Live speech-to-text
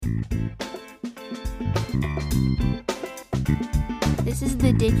This is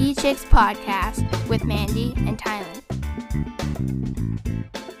the Dicky Chicks podcast with Mandy and Tylen.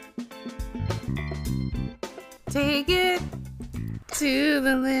 Take it to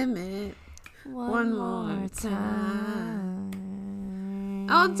the limit one more time.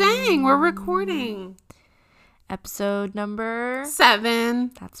 Oh, dang, we're recording. Episode number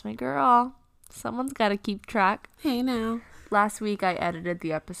 7. That's my girl. Someone's got to keep track. Hey now. Last week I edited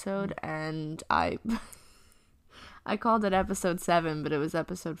the episode and I called it episode 7, but it was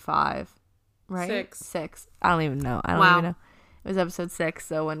episode 5, right? 6. I don't even know. I don't even know. It was episode 6.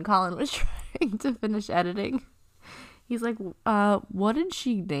 So when Colin was trying to finish editing, he's like, what did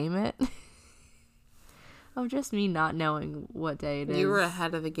she name it? Oh, just me not knowing what day it is. You were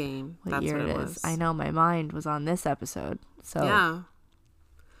ahead of the game. That's what it was. I know, my mind was on this episode. So yeah.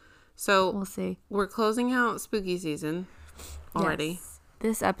 So we'll see. We're closing out spooky season already. Yes.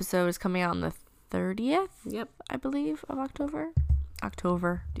 This episode is coming out on the 30th. Yep. I believe of October.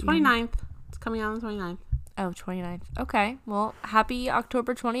 29th. It's coming out on the 29th. Oh, 29th. Okay. Well, happy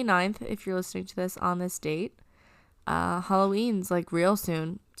October 29th if you're listening to this on this date. Halloween's like real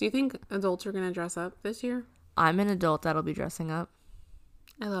soon. Do you think adults are going to dress up this year? I'm an adult that'll be dressing up.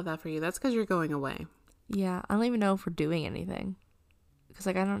 I love that for you. That's because you're going away. Yeah. I don't even know if we're doing anything. Because,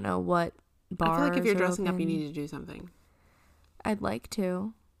 like, I don't know what bars I feel like if you're dressing open. up, you need to do something. I'd like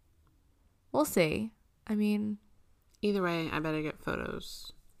to. We'll see. I mean, either way, I better get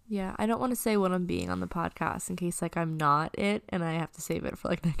photos. Yeah, I don't want to say what I'm being on the podcast in case, like, I'm not it and I have to save it for,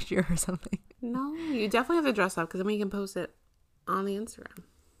 like, next year or something. No, you definitely have to dress up because then we can post it on the Instagram.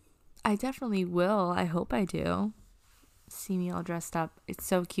 I definitely will. I hope I do. See me all dressed up. It's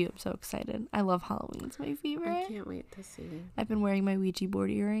so cute. I'm so excited. I love Halloween. It's my favorite. I can't wait to see. I've been wearing my Ouija board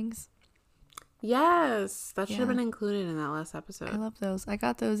earrings. Yes, that should have been included in that last episode. I love those. I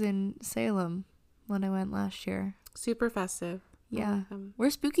got those in Salem when I went last year. Super festive. Yeah. We're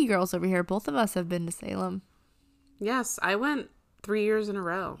spooky girls over here. Both of us have been to Salem. Yes, I went 3 years in a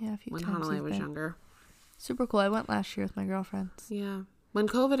row. Yeah, a few when times Hanalei was younger. Super cool. I went last year with my girlfriends. Yeah. When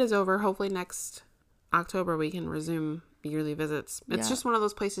COVID is over, hopefully next October we can resume yearly visits. It's just one of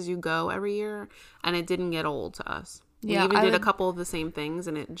those places you go every year, and it didn't get old to us. Yeah, we even did a couple of the same things,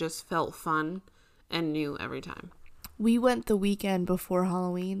 and it just felt fun and new every time. We went the weekend before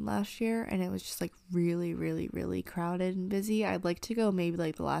Halloween last year, and it was just like really, really, really crowded and busy. I'd like to go maybe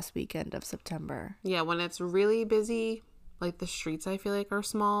like the last weekend of September. Yeah, when it's really busy, like the streets I feel like are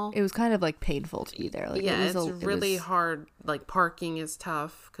small. It was kind of like painful to be there. Like, yeah, it's really hard. Like parking is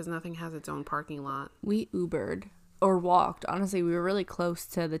tough because nothing has its own parking lot. We Ubered or walked. Honestly, we were really close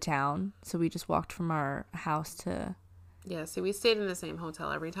to the town, so we just walked from our house to... Yeah, so we stayed in the same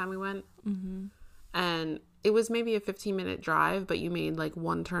hotel every time we went. Mm-hmm. And it was maybe a 15-minute drive, but you made like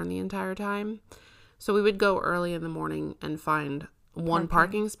one turn the entire time. So we would go early in the morning and find one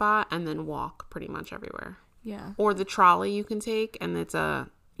parking spot and then walk pretty much everywhere. Yeah. Or the trolley you can take, and it's a,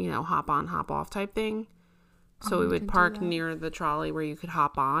 hop on, hop off type thing. So we would park near the trolley where you could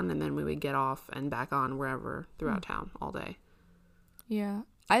hop on, and then we would get off and back on wherever throughout town all day. Yeah.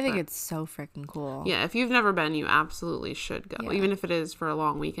 I think it's so freaking cool. Yeah, if you've never been, you absolutely should go. Yeah. Even if it is for a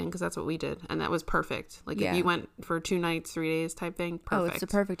long weekend, because that's what we did. And that was perfect. Like, if you went for 2 nights, 3 days type thing, perfect. Oh, it's the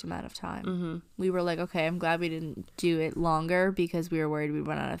perfect amount of time. Mm-hmm. We were like, okay, I'm glad we didn't do it longer because we were worried we'd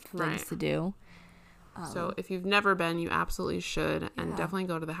run out of things to do. So if you've never been, you absolutely should. And definitely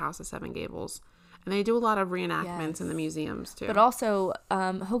go to the House of Seven Gables. And they do a lot of reenactments in the museums, too. But also,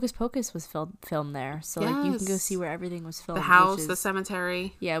 Hocus Pocus was filmed there. So, like, you can go see where everything was filmed. The house, the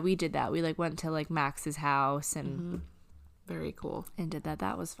cemetery. Yeah, we did that. We, like, went to, like, Max's house and... Very cool. And did that.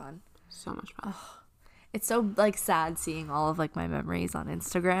 That was fun. So much fun. Oh, it's so, like, sad seeing all of, like, my memories on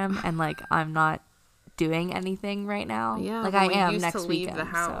Instagram. And, like, I'm not doing anything right now. Yeah. Like, I am used next to leave weekend. the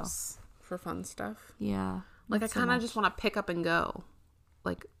house for fun stuff. Yeah. Like, I kind of just want to pick up and go.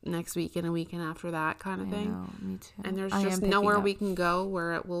 Like next week and a weekend after that kind of thing. I know, me too. And there's just nowhere we can go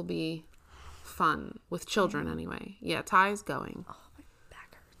where it will be fun with children anyway. Yeah, Ty's going. Oh, my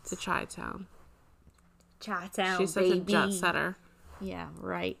back hurts. To Chi-Town. Chi-Town, She's such a jet setter. Yeah,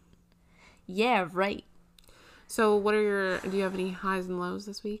 right. Yeah, right. So do you have any highs and lows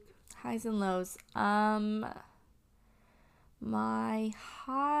this week? Highs and lows. My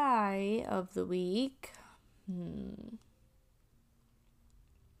high of the week.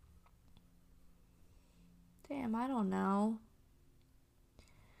 Damn, I don't know.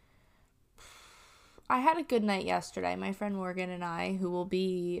 I had a good night yesterday. My friend Morgan and I, who will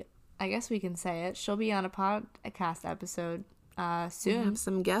be, I guess we can say it, she'll be on a podcast episode soon. We have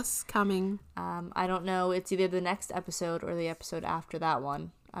some guests coming. I don't know. It's either the next episode or the episode after that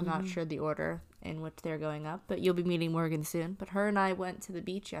one. I'm not sure the order in which they're going up, but you'll be meeting Morgan soon. But her and I went to the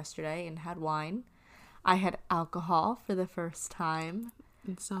beach yesterday and had wine. I had alcohol for the first time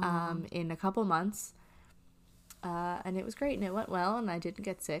in a couple months. And it was great, and it went well, and I didn't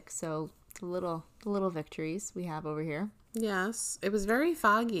get sick, so the little victories we have over here. Yes. It was very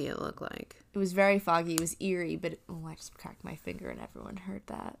foggy, it looked like. It was very foggy. It was eerie, but I just cracked my finger and everyone heard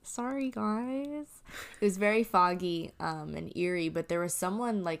that. Sorry, guys. It was very foggy and eerie, but there was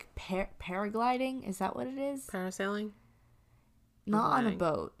someone like paragliding. Is that what it is? Parasailing? Not on a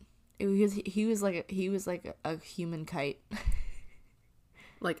boat. He was like a human kite.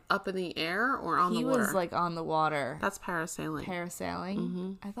 Like up in the air or on the water? He was like on the water. That's parasailing. Parasailing?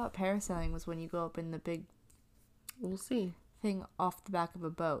 Mm-hmm. I thought parasailing was when you go up in the big... We'll see. Thing off the back of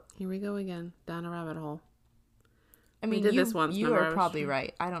a boat. Here we go again, down a rabbit hole. I mean, this once. You are probably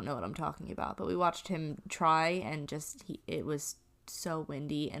right. I don't know what I'm talking about, but we watched him try, and it was so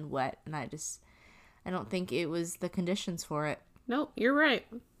windy and wet, and I don't think it was the conditions for it. Nope, you're right.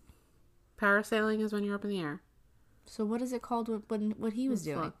 Parasailing is when you're up in the air. So what is it called? What he was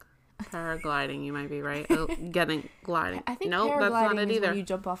doing? Look, paragliding. You might be right. Gliding. I think nope, paragliding that's not it is either. When you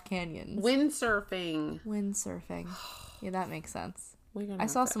jump off canyons. Windsurfing. Yeah, that makes sense. I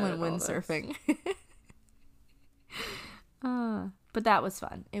saw someone windsurfing. But that was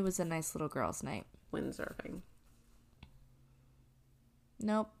fun. It was a nice little girls' night. Windsurfing.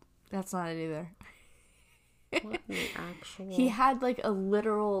 Nope, that's not it either. What the actual? He had like a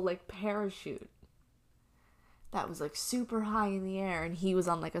literal like parachute that was like super high in the air, and he was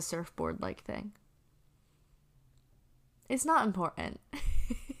on like a surfboard like thing. It's not important.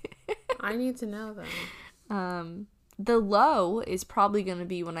 I need to know though. The low is probably going to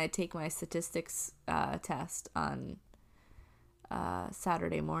be when I take my statistics test on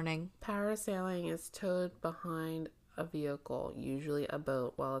Saturday morning. Parasailing is towed behind a vehicle, usually a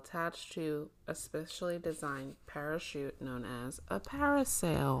boat, while attached to a specially designed parachute known as a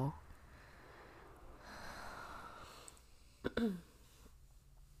parasail. A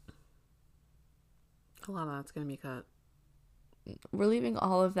lot of that's going to be cut. We're leaving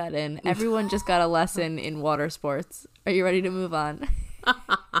all of that in. Everyone just got a lesson in water sports. Are you ready to move on?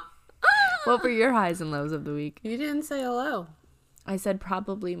 What were your highs and lows of the week? You didn't say hello. I said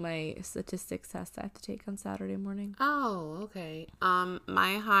probably my statistics test I have to take on Saturday morning. Oh, okay.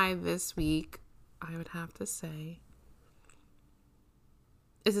 My high this week, I would have to say,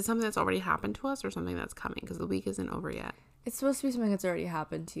 is it something that's already happened to us or something that's coming? Because the week isn't over yet. It's supposed to be something that's already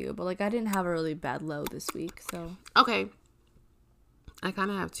happened to you, but like I didn't have a really bad low this week, so. Okay. I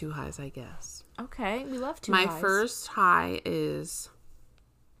kind of have two highs, I guess. Okay, we love two highs. My first high is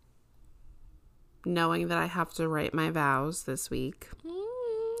knowing that I have to write my vows this week.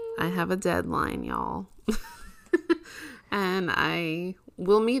 I have a deadline, y'all. And I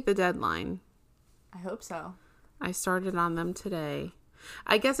will meet the deadline. I hope so. I started on them today.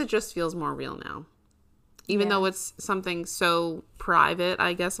 I guess it just feels more real now. Even though it's something so private,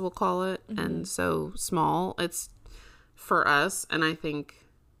 I guess we'll call it, and so small, it's for us, and I think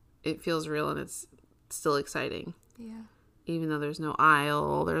it feels real, and it's still exciting. Yeah. Even though there's no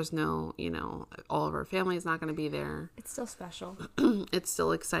aisle, there's no, all of our family is not going to be there. It's still special. It's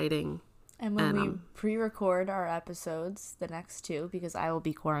still exciting. And when we pre-record our episodes, the next two, because I will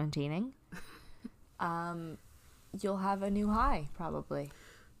be quarantining, you'll have a new high, probably.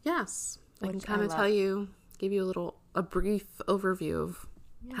 Yes. I can kind of give you a brief overview of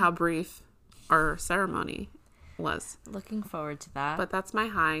how brief our ceremony was. Looking forward to that. But that's my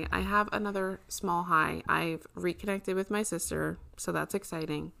high. I have another small high. I've reconnected with my sister, so that's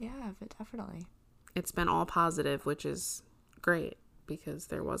exciting. Yeah, definitely. It's been all positive, which is great because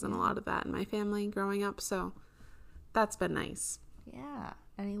there wasn't a lot of that in my family growing up, so that's been nice. Yeah.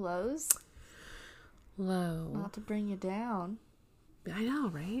 Any lows? Low. Not to bring you down. I know,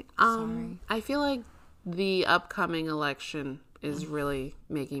 right? Sorry. I feel like the upcoming election is really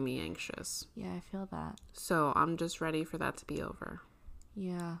making me anxious. Yeah, I feel that. So I'm just ready for that to be over.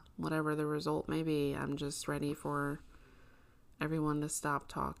 Yeah. Whatever the result may be, I'm just ready for everyone to stop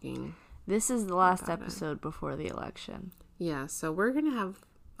talking. This is the last episode before the election. Yeah, so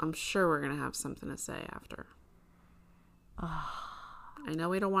I'm sure we're going to have something to say after. I know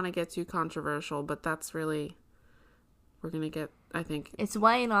we don't want to get too controversial, but that's really, we're going to get, I think. It's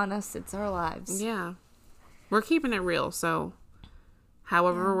weighing on us. It's our lives. Yeah. We're keeping it real, so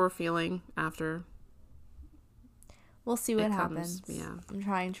however we're feeling after. We'll see what happens. Yeah. I'm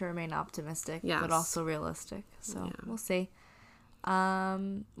trying to remain optimistic, but also realistic. So we'll see.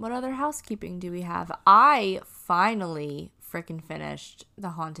 What other housekeeping do we have? I finally freaking finished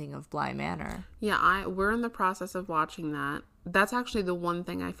The Haunting of Bly Manor. Yeah, we're in the process of watching that. that's actually the one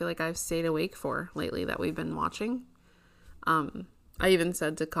thing I feel like I've stayed awake for lately that we've been watching. I even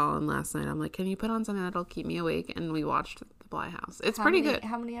said to Colin last night, I'm like, can you put on something that'll keep me awake? And we watched The Bly House. It's pretty good.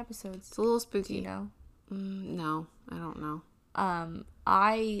 How many episodes? It's a little spooky. Do you know? No, I don't know.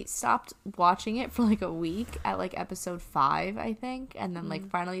 I stopped watching it for like a week at like episode 5, I think, and then like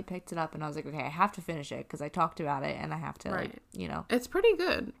finally picked it up, and I was like, okay, I have to finish it because I talked about it, and I have to like, you know. It's pretty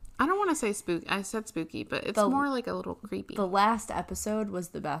good. I don't want to say spooky. I said spooky, but it's more like a little creepy. The last episode was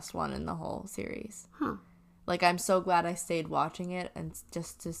the best one in the whole series. Huh. Like, I'm so glad I stayed watching it and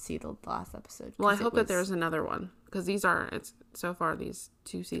just to see the last episode. Well, I hope that there's another one because so far these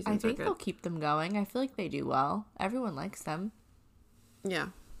 2 seasons are good. I think they'll keep them going. I feel like they do well. Everyone likes them. Yeah,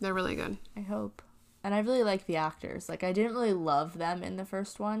 they're really good. I hope. And I really like the actors. Like, I didn't really love them in the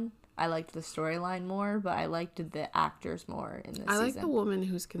first one. I liked the storyline more, but I liked the actors more in this season. I like the woman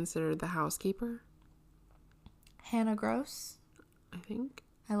who's considered the housekeeper. Hannah Gross. I think.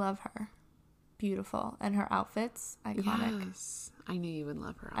 I love her. Beautiful. And her outfits, iconic. Yes. I knew you would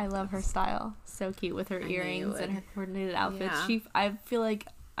love her outfits. I love her style. So cute with her earrings and her coordinated outfits. Yeah. I feel like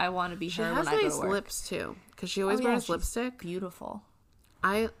I want to be her when I go to work. She has nice lips, too, because she always wears lipstick. Beautiful.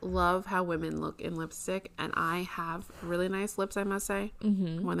 I love how women look in lipstick, and I have really nice lips, I must say,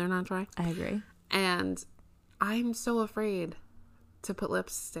 when they're not dry. I agree. And I'm so afraid to put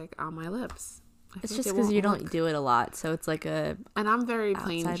lipstick on my lips. It's just because you don't do it a lot, so it's like a... And I'm very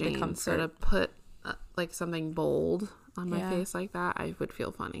plain Jane, so to put like something bold on my face like that, I would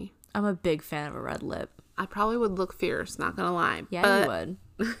feel funny. I'm a big fan of a red lip. I probably would look fierce, not gonna lie. Yeah, but you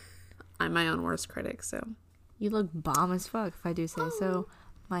would. I'm my own worst critic, so... You look bomb as fuck, if I do say so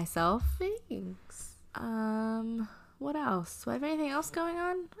myself. Thanks. What else? Do I have anything else going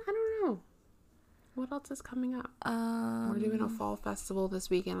on? I don't know. What else is coming up? We're doing a fall festival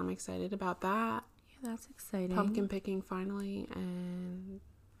this weekend. I'm excited about that. Yeah, that's exciting. Pumpkin picking finally, and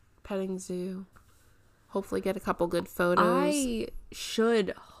petting zoo. Hopefully get a couple good photos. I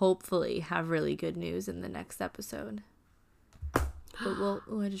should hopefully have really good news in the next episode. But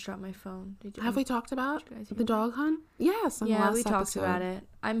I just dropped my phone. Have we talked about the dog hunt? Yes. We talked about it.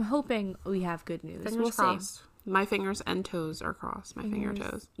 I'm hoping we have good news. Fingers crossed. See. My fingers and toes are crossed. My finger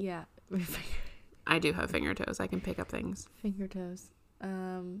toes. Yeah. I do have finger toes. I can pick up things. Finger toes.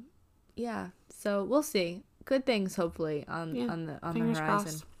 Yeah. So we'll see. Good things, hopefully, on the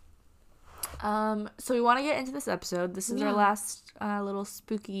horizon. Crossed. So we want to get into this episode. This is our last little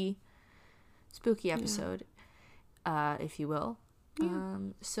spooky episode, if you will. Yeah.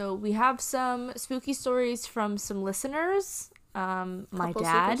 So we have some spooky stories from some listeners. My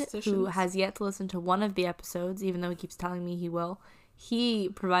dad, who has yet to listen to one of the episodes, even though he keeps telling me he will, he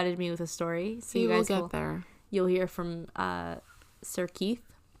provided me with a story. So you guys will get there. You'll hear from Sir Keith.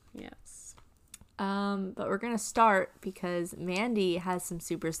 Yes. But we're gonna start because Mandy has some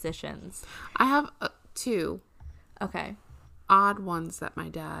superstitions. I have 2. Okay. Odd ones that my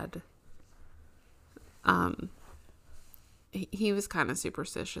dad. He was kind of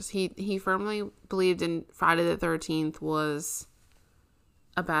superstitious. He firmly believed in Friday the 13th was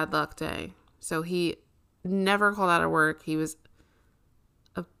a bad luck day. So he never called out of work. He was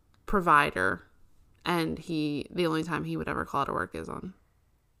a provider, and the only time he would ever call out of work is on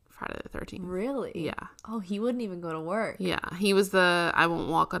Friday the 13th. Really? Yeah. Oh, he wouldn't even go to work. Yeah. He was the I won't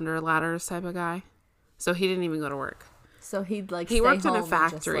walk under ladders type of guy. So he didn't even go to work. So he worked in a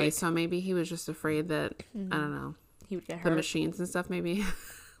factory, so maybe he was just afraid that I don't know. He would get hurt. The machines and stuff maybe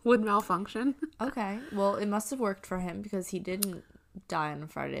would malfunction. Okay. Well, it must have worked for him because he didn't die on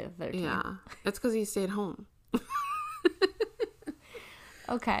Friday the 13th. Yeah. It's because he stayed home.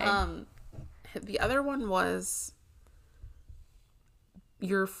 Okay. The other one was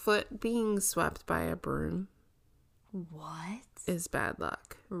your foot being swept by a broom. What? Is bad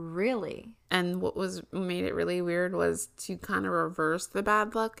luck. Really? And what made it really weird was to kind of reverse the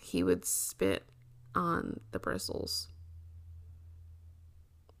bad luck, he would spit on the bristles.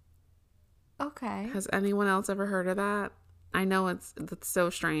 Okay. Has anyone else ever heard of that? I know that's so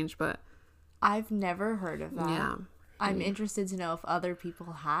strange, but I've never heard of that. Yeah. I'm interested to know if other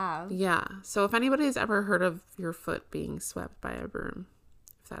people have. Yeah. So if anybody's ever heard of your foot being swept by a broom,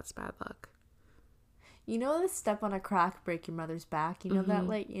 if that's bad luck. You know the step on a crack, break your mother's back? You know that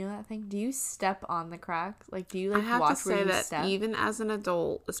that thing? Do you step on the crack? Like, do you I have watch to say that step? Even as an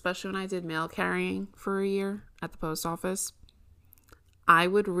adult, especially when I did mail carrying for a year at the post office, I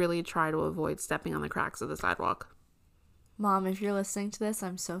would really try to avoid stepping on the cracks of the sidewalk. Mom, if you're listening to this,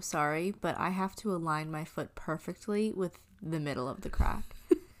 I'm so sorry, but I have to align my foot perfectly with the middle of the crack.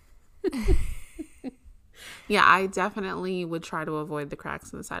 Yeah, I definitely would try to avoid the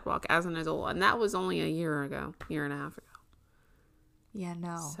cracks in the sidewalk as an adult, and that was only a year and a half ago. Yeah,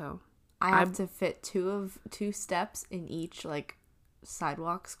 no. So I have to fit two steps in each like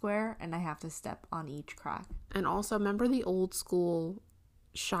sidewalk square, and I have to step on each crack. And also, remember the old school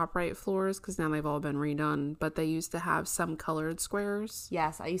ShopRite floors? Because now they've all been redone, but they used to have some colored squares.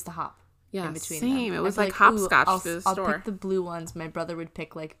 Yes, I used to hop. Yeah, in between same. them. It was like hopscotch through the store. I'll pick the blue ones. My brother would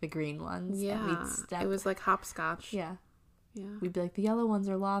pick like the green ones. Yeah, and we'd step. It was like hopscotch. Yeah. Yeah. We'd be like, the yellow ones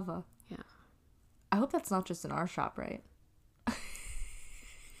are lava. Yeah. I hope that's not just in our shop, right?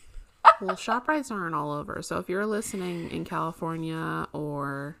 Well, ShopRites aren't all over. So if you're listening in California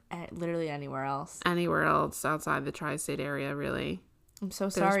or literally anywhere else outside the tri-state area, really. I'm so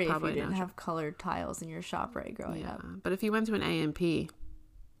sorry if you didn't have colored tiles in your ShopRite growing up. But if you went to an A&P.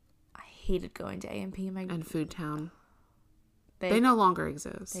 I hated going to A&P. And Food Town. They no longer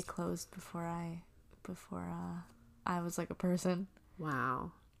exist. They closed before I was like a person.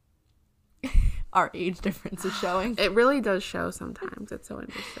 Wow. Our age difference is showing. It really does show sometimes. It's so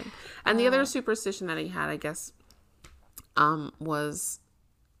interesting. And the other superstition that he had, I guess, was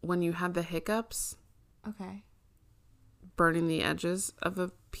when you had the hiccups. Okay. Burning the edges of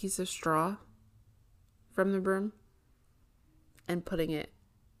a piece of straw from the broom and putting it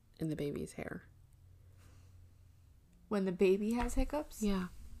in the baby's hair. When the baby has hiccups? Yeah.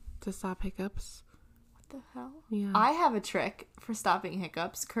 To stop hiccups. The hell? Yeah. I have a trick for stopping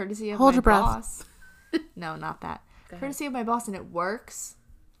hiccups, courtesy of Hold my your breath. boss. No, not that. Courtesy of my boss, and it works.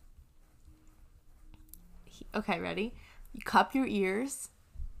 Okay, ready? You cup your ears,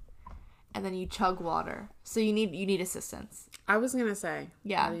 and then you chug water. So you need assistance. I was gonna say.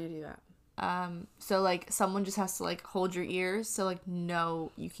 Yeah. How do you do that? So like someone just has to like hold your ears. So like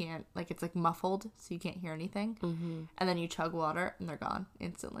no, you can't. Like it's like muffled, so you can't hear anything. Mm-hmm. And then you chug water, and they're gone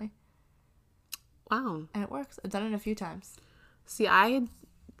instantly. Wow. And it works. I've done it a few times. See, I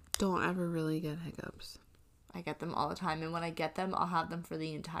don't ever really get hiccups. I get them all the time. And when I get them, I'll have them for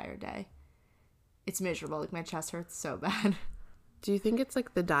the entire day. It's miserable. Like, my chest hurts so bad. Do you think it's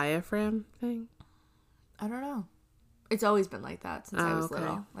like the diaphragm thing? I don't know. It's always been like that since I was okay.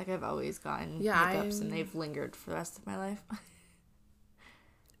 little. Like, I've always gotten hiccups, and they've lingered for the rest of my life.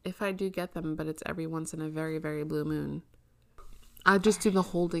 If I do get them, but it's every once in a very, very blue moon. I just do the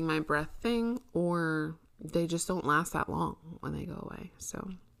holding my breath thing, or they just don't last that long when they go away.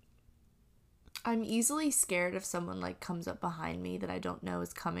 So I'm easily scared if someone like comes up behind me that I don't know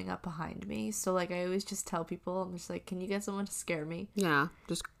is coming up behind me. So like I always just tell people, I'm just like, can you get someone to scare me? Yeah,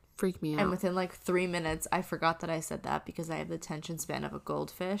 just freak me out. And within like 3 minutes, I forgot that I said that because I have the attention span of a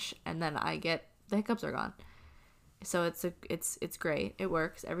goldfish, and then the hiccups are gone. So it's great. It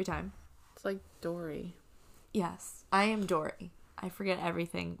works every time. It's like Dory. Yes, I am Dory. I forget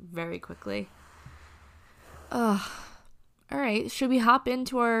everything very quickly. Ugh. All right. Should we hop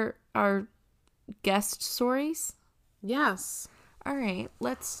into our guest stories? Yes. All right.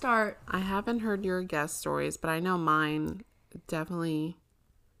 Let's start. I haven't heard your guest stories, but I know mine definitely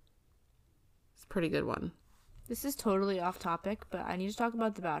is a pretty good one. This is totally off topic, but I need to talk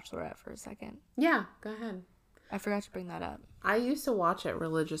about The Bachelorette for a second. Yeah, go ahead. I forgot to bring that up. I used to watch it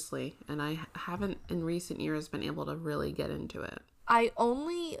religiously, and I haven't in recent years been able to really get into it. I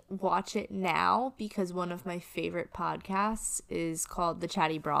only watch it now because one of my favorite podcasts is called The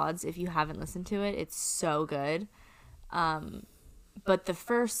Chatty Broads. If you haven't listened to it, it's so good. But the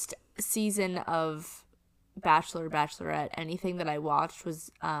first season of Bachelorette, anything that I watched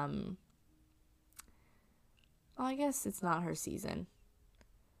was, well, I guess it's not her season.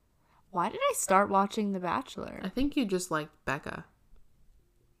 Why did I start watching The Bachelor? I think you just liked Becca.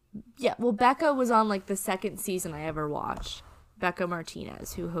 Yeah, well, Becca was on like the second season I ever watched. Becca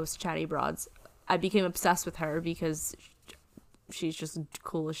Martinez, who hosts Chatty Broads. I became obsessed with her because she's just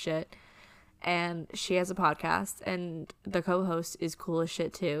cool as shit. And she has a podcast, and the co-host is cool as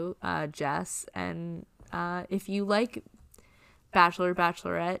shit too, Jess. And if you like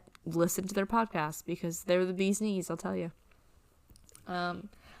Bachelorette, listen to their podcast because they're the bee's knees, I'll tell you.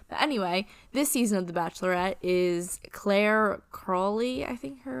 But anyway, this season of The Bachelorette is Claire Crawley, I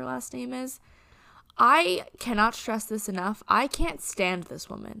think her last name is. I cannot stress this enough. I can't stand this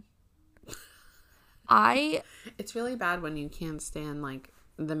woman. It's really bad when you can't stand, like,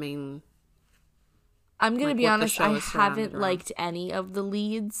 the main... I'm going to be honest, I haven't liked any of the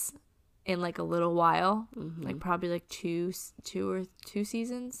leads in, like, a little while. Mm-hmm. Like, probably, like, two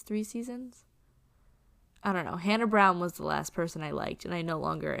seasons, 3 seasons. I don't know. Hannah Brown was the last person I liked, and I no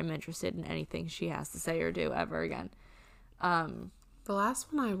longer am interested in anything she has to say or do ever again. The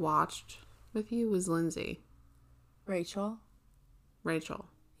last one I watched with you was Lindsay. Rachel.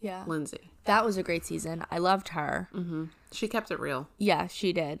 Yeah. Lindsay. That was a great season. I loved her. Mm-hmm. She kept it real. Yeah,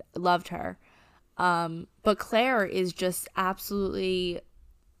 she did. Loved her. But Claire is just absolutely,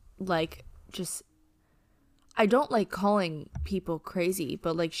 like, just, I don't like calling people crazy,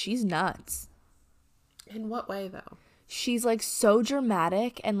 but, like, she's nuts. In what way, though? She's, like, so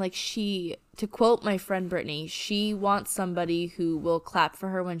dramatic, and, like, to quote my friend Brittany, she wants somebody who will clap for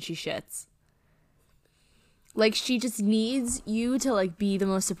her when she shits. Like, she just needs you to, like, be the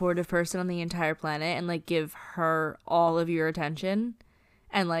most supportive person on the entire planet and, like, give her all of your attention.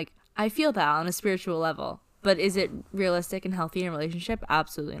 And, like, I feel that on a spiritual level. But is it realistic and healthy in a relationship?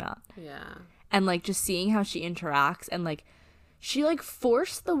 Absolutely not. Yeah. And, like, just seeing how she interacts and, like, she, like,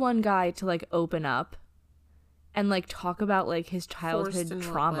 forced the one guy to, like, open up and, like, talk about, like, his childhood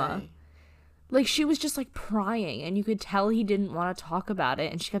trauma. Like, she was just, like, prying, and you could tell he didn't want to talk about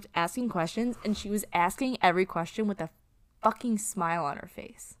it, and she kept asking questions, and she was asking every question with a fucking smile on her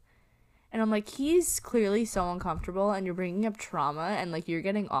face. And I'm like, he's clearly so uncomfortable, and you're bringing up trauma, and, like, you're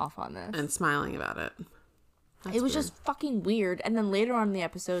getting off on this. And smiling about it. It was just fucking weird. And then later on in the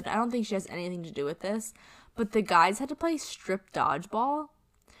episode, I don't think she has anything to do with this, but the guys had to play strip dodgeball,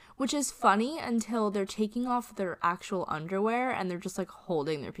 which is funny until they're taking off their actual underwear and they're just, like,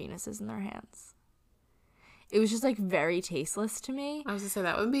 holding their penises in their hands. It was just, like, very tasteless to me. I was going to say,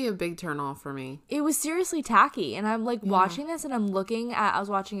 that would be a big turn off for me. It was seriously tacky. And I'm, like, watching this and I'm looking at, I was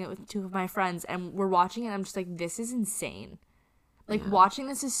watching it with two of my friends and we're watching it and I'm just like, this is insane. Like, watching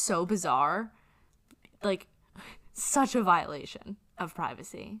this is so bizarre. Like, such a violation of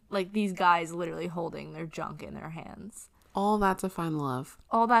privacy. Like, these guys literally holding their junk in their hands. All that to find love.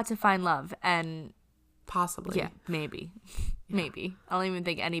 All that to find love. And possibly. Yeah, maybe. Maybe. I don't even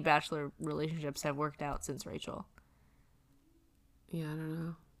think any bachelor relationships have worked out since Rachel. Yeah, I don't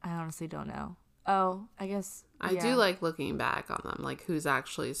know. I honestly don't know. Oh, I guess. I do like looking back on them, like who's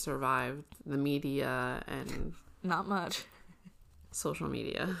actually survived the media and. Not much. Social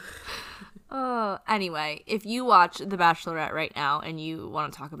media. Oh, anyway, if you watch The Bachelorette right now and you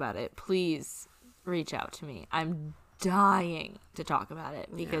want to talk about it, please reach out to me. I'm dying to talk about it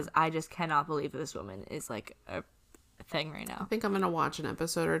because I just cannot believe that this woman is, like, a thing right now. I think I'm gonna watch an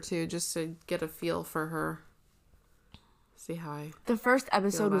episode or two just to get a feel for her. See how I. The first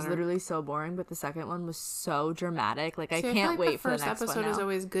episode was literally so boring, but the second one was so dramatic. Like, I can't wait for the next one. The first episode is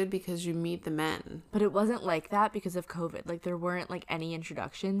always good because you meet the men. But it wasn't like that because of COVID. Like, there weren't, like, any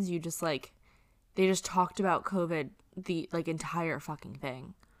introductions. You just, like, they just talked about COVID the, like, entire fucking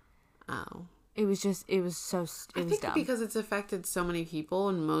thing. Oh. It was just, it was so, it was dumb. Because it's affected so many people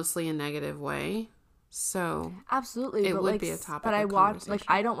in mostly a negative way. So. Absolutely. It would be a topic but of I watch, like,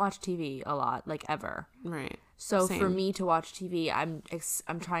 I don't watch TV a lot, like, ever. Right. So for me to watch TV,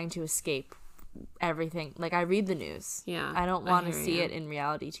 I'm trying to escape everything. Like, I read the news. Yeah. I don't want to see it in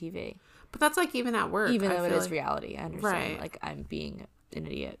reality TV. But that's, like, even at work. Even though it is reality. I understand. Right. Like, I'm being an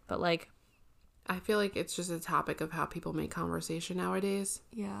idiot. But, like. I feel like it's just a topic of how people make conversation nowadays.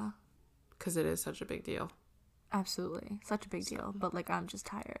 Yeah. Because it is such a big deal. Absolutely. Such a big deal. But, like, I'm just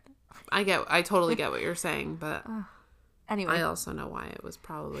tired. I totally get what you're saying. But anyway. I also know why it was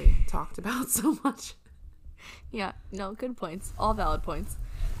probably talked about so much. Yeah, no, good points. All valid points.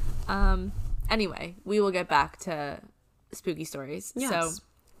 Anyway, we will get back to spooky stories. Yes. So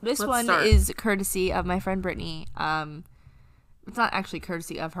this one is courtesy of my friend Brittany. It's not actually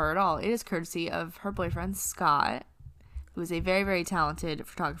courtesy of her at all. It is courtesy of her boyfriend, Scott, who is a very, very talented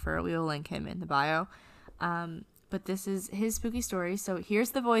photographer. We will link him in the bio. But this is his spooky story. So here's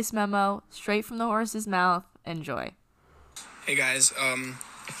the voice memo, straight from the horse's mouth. Enjoy. Hey guys,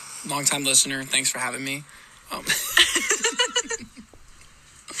 long-time listener. Thanks for having me.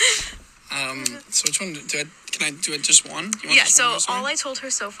 So which one can I do it just one? Yeah, so all I told her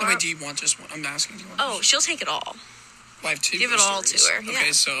so far. Okay, do you want just one? I'm asking you. Oh, she'll take it all. Well, I have two. Give it all to her. Yeah.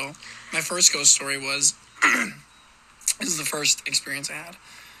 Okay, so my first ghost story was this is the first experience I had.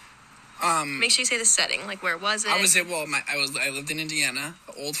 Make sure you say the setting. Like, where was it? I lived in Indiana,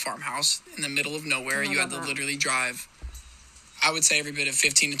 an old farmhouse in the middle of nowhere. You had to literally drive, I would say, every bit of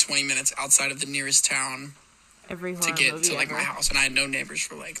 15 to 20 minutes outside of the nearest town to get to, like, my house. And I had no neighbors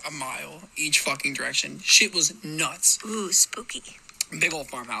for, like, a mile each fucking direction. Shit was nuts. Ooh, spooky. Big old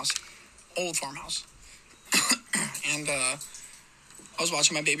farmhouse. Old farmhouse. And I was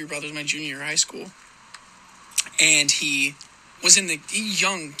watching my baby brother's my junior year of high school. And he was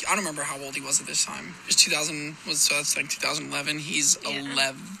young. I don't remember how old he was at this time. It was 2000, so that's like 2011. He's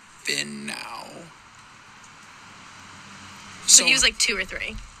 11 now. So he was like 2 or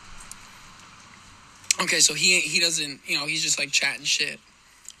 3. Okay, so he doesn't, he's just like chatting shit.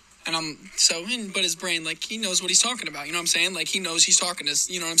 And but his brain, like, he knows what he's talking about. You know what I'm saying? Like, he knows he's talking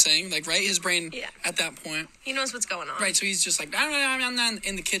to, you know what I'm saying? Like, right? His brain, at that point. He knows what's going on. Right, so he's just like, I'm not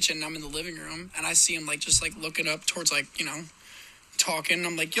in the kitchen. I'm in the living room. And I see him, like, just, like, looking up towards, like, you know, talking.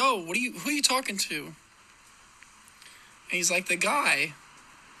 I'm like, yo, who are you talking to? And he's like, the guy.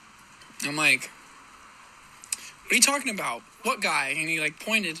 I'm like, what are you talking about? What guy? And he, like,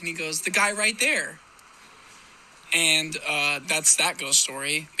 pointed, and he goes, the guy right there. And that's that ghost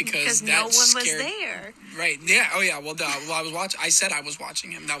story because no one was there. Right? Yeah. Oh yeah. Well, I was watching. I said I was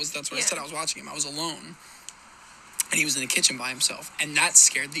watching him. That's what I said. I was watching him. I was alone, and he was in the kitchen by himself, and that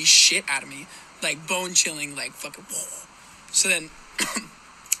scared the shit out of me, like bone chilling, like fucking. So then,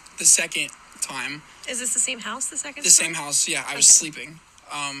 the second time. Is this the same house? The second. The same house. Yeah, I was sleeping,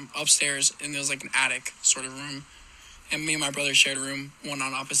 upstairs, and there was like an attic sort of room. And me and my brother shared a room, one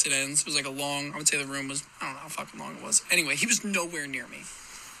on opposite ends. It was like I would say the room was, I don't know how fucking long it was. Anyway, he was nowhere near me.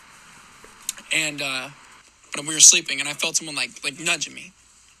 And, but we were sleeping, and I felt someone, like nudging me.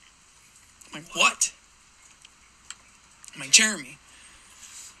 I'm like, what? I'm like, Jeremy.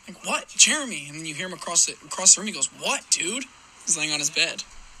 I'm like, what? Jeremy. And then you hear him across the room. He goes, what, dude? He's laying on his bed.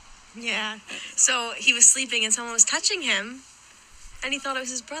 Yeah. So he was sleeping, and someone was touching him. And he thought it was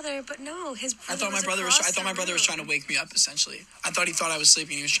his brother, but no, his brother. I thought my brother was trying to wake me up. Essentially, I thought he thought I was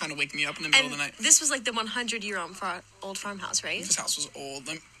sleeping. He was trying to wake me up in the middle of the night. This was like the 100-year-old old farmhouse, right? This house was old.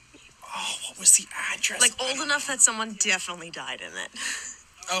 What was the address? Like old enough that someone definitely died in it.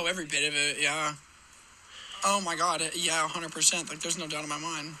 Oh, every bit of it, yeah. Oh my God, yeah, 100%. Like, there's no doubt in my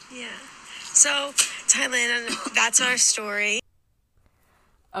mind. Yeah. So, Thailand, that's our story.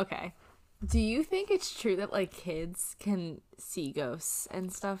 Okay. Do you think it's true that, like, kids can see ghosts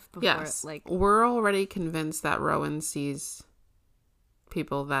and stuff before? Yes. Like, we're already convinced that Rowan sees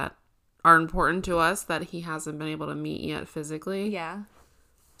people that are important to us that he hasn't been able to meet yet physically. yeah.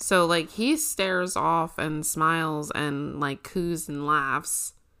 So, like, he stares off and smiles and, like, coos and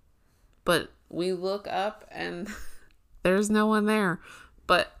laughs. But we look up and there's no one there.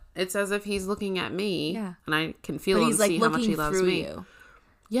 But it's as if he's looking at me. Yeah. And I can feel and see how much he loves me. You.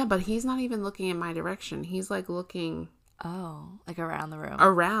 Yeah, but he's not even looking in my direction. He's, like, looking... Oh, like around the room.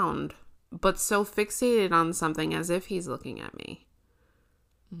 Around. But so fixated on something as if he's looking at me.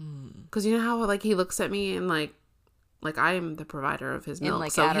 Because you know how, like, he looks at me and, like I am the provider of his milk.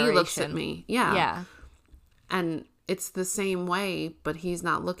 like, so adoration. He looks at me. Yeah. Yeah. And it's the same way, but he's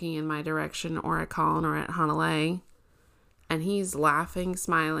not looking in my direction or at Colin or at Hanalei. And he's laughing,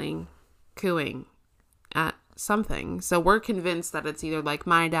 smiling, cooing at something. So we're convinced that it's either like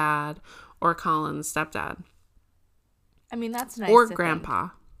my dad or Colin's stepdad. I mean, that's nice. Or grandpa.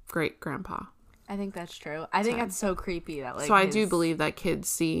 Great grandpa. I think that's true. I think that's so creepy that, like, so I do believe that kids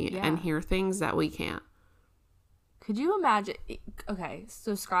see Yeah. and hear things that we can't. Could you imagine? Okay,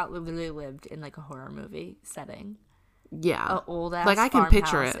 so Scott literally lived in, like, a horror movie setting. Yeah. A old ass like I can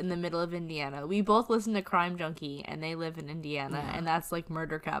picture it in the middle of Indiana. We both listen to Crime Junkie, and they live in Indiana, and that's like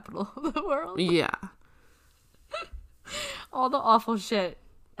murder capital of the world. Yeah. All the awful shit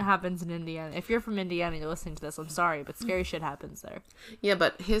happens in Indiana. If you're from Indiana, you're listening to this. I'm sorry, but scary shit happens there. Yeah,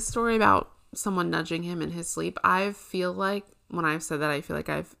 but his story about someone nudging him in his sleep, I feel like when I've said that, I feel like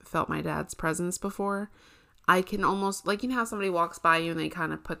I've felt my dad's presence before. I can almost, like, you know how somebody walks by you and they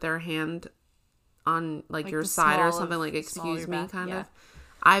kind of put their hand on, like your side or something, like, excuse me, kind of.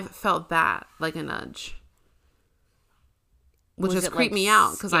 I've felt that, like a nudge. Which has creeped me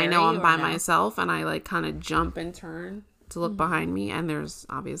out because I know I'm by myself and I, like, kind of jump and turn to look behind me and there's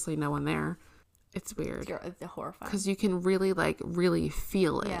obviously no one there. It's weird. It's horrifying. Because you can really, like, really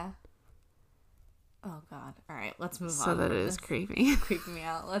feel it. Yeah. Oh, God. All right, let's move on. So that it is creepy. Creeping me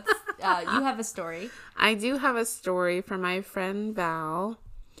out. Let's. You have a story. I do have a story from my friend Val.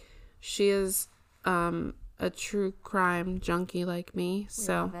 She is a true crime junkie like me.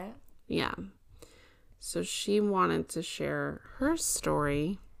 So, Love it. yeah. So she wanted to share her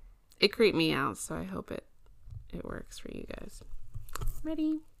story. It creeped me out, so I hope it works for you guys.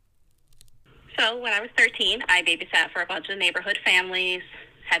 Ready? So when I was 13, I babysat for a bunch of neighborhood families,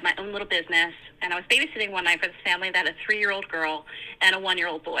 had my own little business, and I was babysitting one night for this family that had a 3-year-old girl and a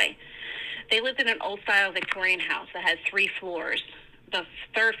 1-year-old boy. They lived in an old-style Victorian house that had 3 floors. The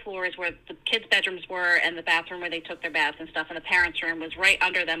 3rd floor is where the kids' bedrooms were and the bathroom where they took their baths and stuff, and the parents' room was right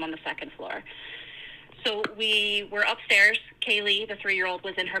under them on the 2nd floor. So we were upstairs. Kaylee, the 3-year-old,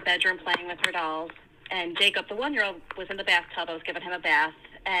 was in her bedroom playing with her dolls, and Jacob, the 1-year-old, was in the bathtub. I was giving him a bath,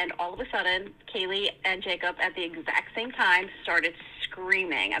 and all of a sudden, Kaylee and Jacob, at the exact same time, started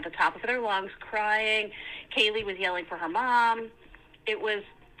screaming at the top of their lungs, crying. Kaylee was yelling for her mom. It was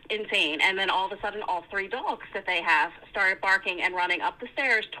insane. And then all of a sudden, all 3 dogs that they have started barking and running up the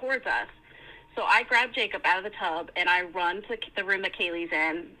stairs towards us. So I grab Jacob out of the tub, and I run to the room that Kaylee's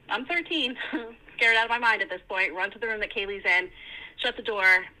in. I'm 13, scared out of my mind at this point. Run to the room that Kaylee's in, shut the door,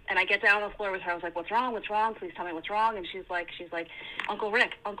 and I get down on the floor with her. I was like, what's wrong? What's wrong? Please tell me what's wrong. And she's like, Uncle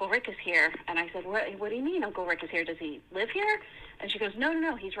Rick is here. And I said, what do you mean Uncle Rick is here? Does he live here? And she goes,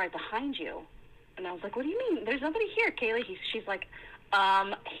 no, he's right behind you. And I was like, what do you mean? There's nobody here, Kaylee. She's like,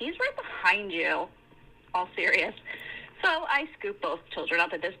 he's right behind you. All serious. So I scoop both children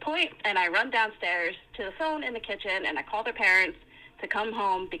up at this point, and I run downstairs to the phone in the kitchen, and I call their parents to come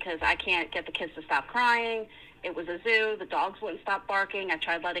home because I can't get the kids to stop crying. It was a zoo. The dogs wouldn't stop barking. I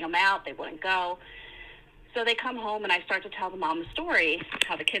tried letting them out. They wouldn't go. So they come home, and I start to tell the mom the story,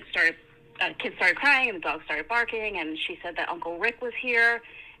 how the kids started crying, and the dogs started barking, and she said that Uncle Rick was here,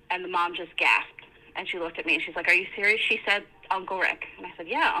 and the mom just gasped. And she looked at me, and she's like, are you serious? She said Uncle Rick. And I said,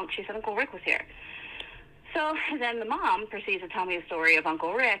 yeah. She said Uncle Rick was here. So then the mom proceeds to tell me a story of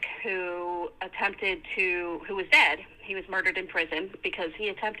Uncle Rick, who was dead. He was murdered in prison because he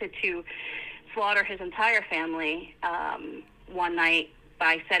attempted to slaughter his entire family one night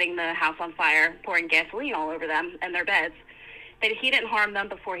by setting the house on fire, pouring gasoline all over them and their beds. He didn't harm them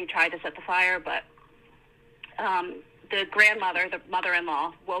before he tried to set the fire, but the grandmother, the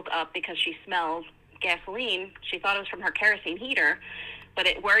mother-in-law, woke up because she smelled gasoline. She thought it was from her kerosene heater, but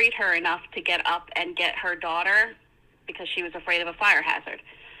it worried her enough to get up and get her daughter because she was afraid of a fire hazard.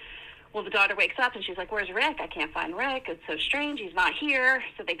 Well, the daughter wakes up and she's like, where's Rick? I can't find Rick. It's so strange. He's not here.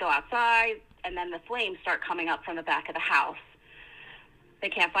 So they go outside, and then the flames start coming up from the back of the house. They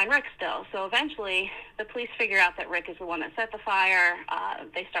can't find Rick still. So eventually the police figure out that Rick is the one that set the fire.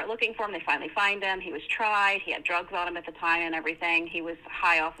 They start looking for him. They finally find him. He was tried. He had drugs on him at the time and everything. He was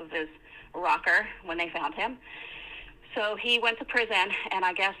high off of his rocker when they found him. So he went to prison, and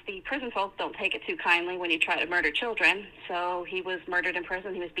I guess the prison folks don't take it too kindly when you try to murder children. So he was murdered in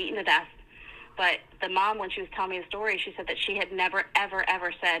prison. He was beaten to death. But the mom, when she was telling me the story, she said that she had never, ever,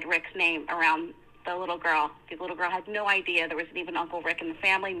 ever said Rick's name around the little girl. The little girl had no idea there was even Uncle Rick in the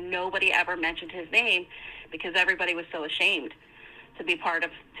family. Nobody ever mentioned his name because everybody was so ashamed to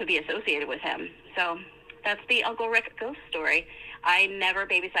be associated with him. So that's the Uncle Rick ghost story. I never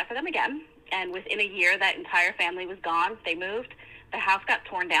babysat for them again. And within a year, that entire family was gone. They moved. The house got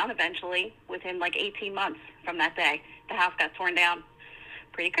torn down eventually. Within like 18 months from that day, the house got torn down.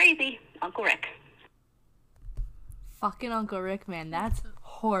 Pretty crazy. Uncle Rick. Fucking Uncle Rick, man. That's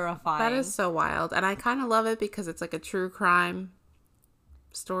horrifying. That is so wild. And I kind of love it because it's like a true crime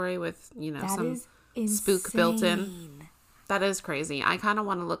story with, some spook built in. That is crazy. I kind of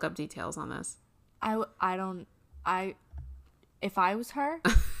want to look up details on this. If I was her...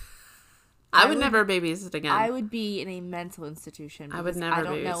 I would never babysit again. I would be in a mental institution. I would never babysit again.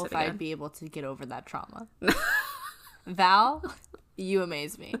 I don't know if I'd be able to get over that trauma. Val, you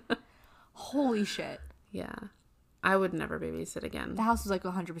amaze me. Holy shit. Yeah. I would never babysit again. The house was like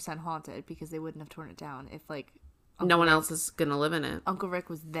 100% haunted because they wouldn't have torn it down if like... no one else is going to live in it. Uncle Rick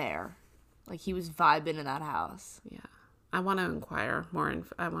was there. Like he was vibing in that house. Yeah. I want to inquire more.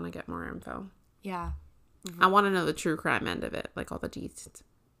 I want to get more info. Yeah. I want to know the true crime end of it. Like all the deets.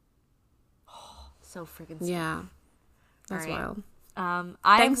 So freaking scary. Yeah. That's wild.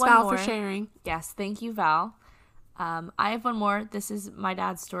 Thanks, Val, for sharing. Yes, thank you, Val. I have one more. This is my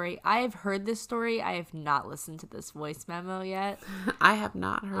dad's story. I have heard this story. I have not listened to this voice memo yet. I have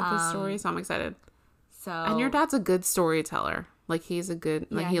not heard this story, so I'm excited. And your dad's a good storyteller. Like he's a good,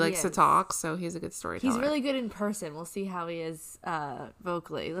 he likes to talk, so he's a good storyteller. He's really good in person. We'll see how he is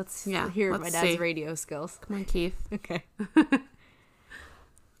vocally. Let's hear my dad's radio skills. Come on, Keith. Okay.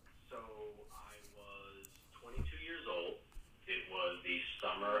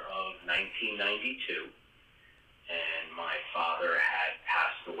 Summer of 1992, and my father had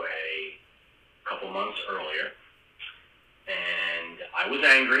passed away a couple months earlier, and I was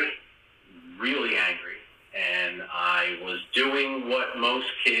angry, really angry, and I was doing what most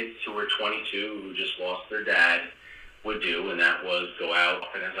kids who were 22 who just lost their dad would do, and that was go out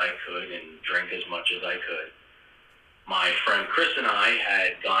as I could and drink as much as I could. My friend Chris and I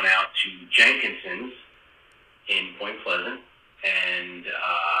had gone out to Jenkinson's in Point Pleasant, and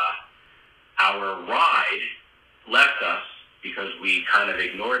our ride left us because we kind of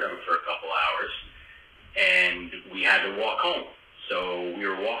ignored them for a couple hours, and we had to walk home. So we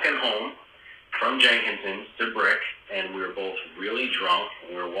were walking home from Jenkinson's to Brick, and we were both really drunk.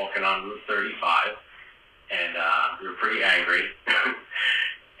 We were walking on Route 35, and we were pretty angry.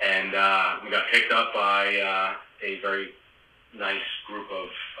 And we got picked up by a very nice group of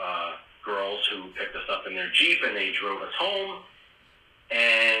girls who picked us up in their Jeep, and they drove us home.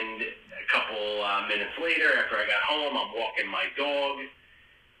 And a couple minutes later, after I got home, I'm walking my dog,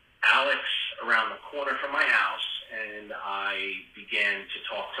 Alex, around the corner from my house, and I began to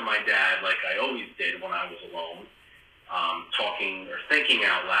talk to my dad like I always did when I was alone, talking or thinking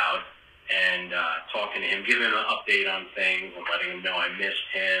out loud, and talking to him, giving him an update on things and letting him know I missed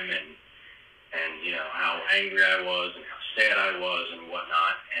him and you know, how angry I was and how sad I was and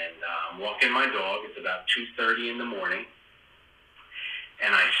whatnot. And I'm walking my dog. It's about 2:30 in the morning.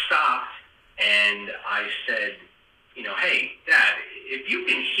 And I stopped and I said, you know, hey, Dad, if you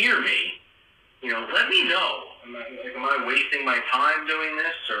can hear me, you know, let me know. Am I wasting my time doing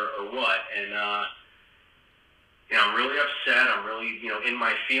this or what? And, you know, I'm really upset. I'm really, you know, in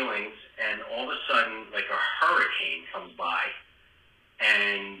my feelings. And all of a sudden, like a hurricane comes by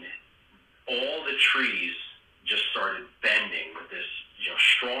and all the trees just started bending with this, you know,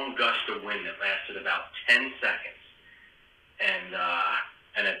 strong gust of wind that lasted about 10 seconds.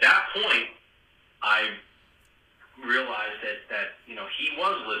 And at that point, I realized that you know, he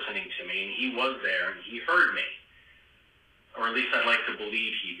was listening to me and he was there and he heard me, or at least I'd like to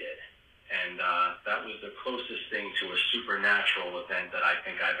believe he did. And that was the closest thing to a supernatural event that I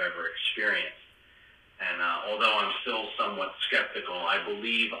think I've ever experienced. And although I'm still somewhat skeptical, I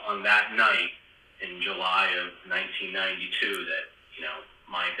believe on that night in July of 1992 that, you know,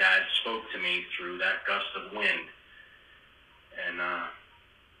 my dad spoke to me through that gust of wind. And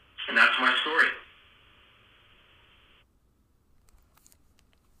that's my story.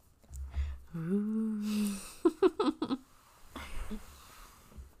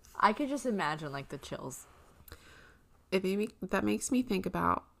 I could just imagine, like, the chills. That makes me think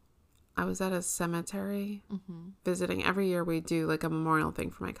about, I was at a cemetery visiting. Every year we do like a memorial thing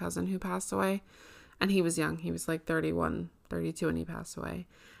for my cousin who passed away, and he was young. He was like 31, 32 when he passed away.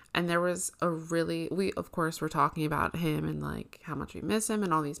 And there was we of course were talking about him and like how much we miss him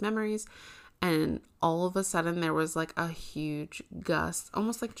and all these memories. And all of a sudden there was like a huge gust,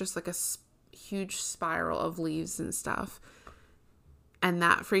 almost like just like a huge spiral of leaves and stuff. And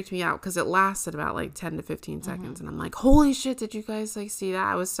that freaked me out because it lasted about like 10 to 15 seconds. And I'm like, holy shit, did you guys like see that?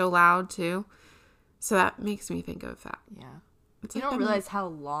 I was so loud too. So that makes me think of that. Yeah. It's you like don't realize how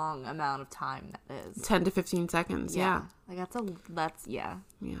long amount of time that is. 10 to 15 seconds. Yeah. Like yeah.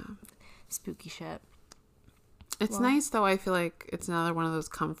 Spooky shit. It's nice though. I feel like it's another one of those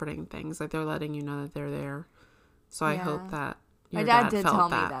comforting things. Like they're letting you know that they're there. So I hope that your my dad did felt tell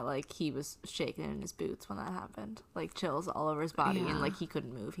that. me that like he was shaking in his boots when that happened. Like chills all over his body and like he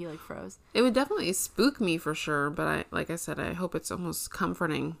couldn't move. He like froze. It would definitely spook me for sure. But like I said, I hope it's almost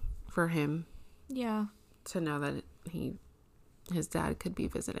comforting for him. Yeah. To know that his dad could be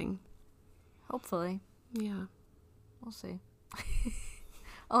visiting. Hopefully. Yeah. We'll see.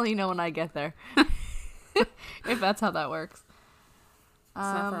 I'll let you know when I get there. If that's how that works. It's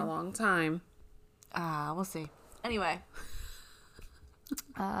not for a long time. We'll see. Anyway.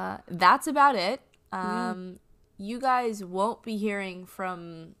 That's about it. You guys won't be hearing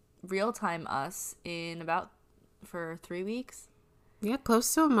from Real Time Us for 3 weeks. Yeah,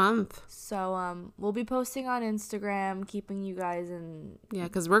 close to a month. So we'll be posting on Instagram, keeping you guys in. Yeah,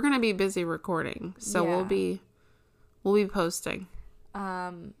 because we're gonna be busy recording, so we'll be posting.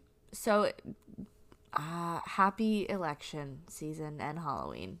 So happy election season and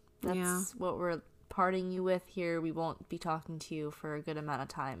Halloween. That's what we're parting you with here. We won't be talking to you for a good amount of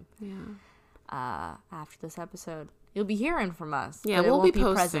time. Yeah. After this episode, you'll be hearing from us. Yeah, we'll be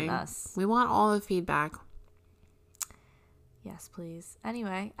posting. We want all the feedback. Yes, please.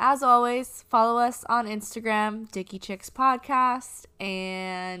 Anyway, as always, follow us on Instagram, Dicky Chicks Podcast,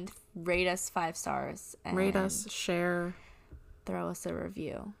 and rate us 5 stars. And rate us, share, throw us a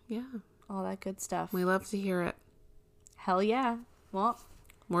review. Yeah, all that good stuff. We love to hear it. Hell yeah. Well,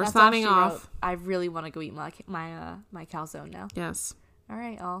 we're signing off. I really want to go eat my calzone now. Yes. All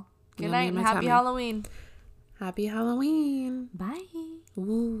right, all. Good night and happy Halloween. Happy Halloween. Bye.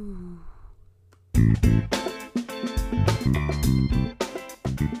 Ooh.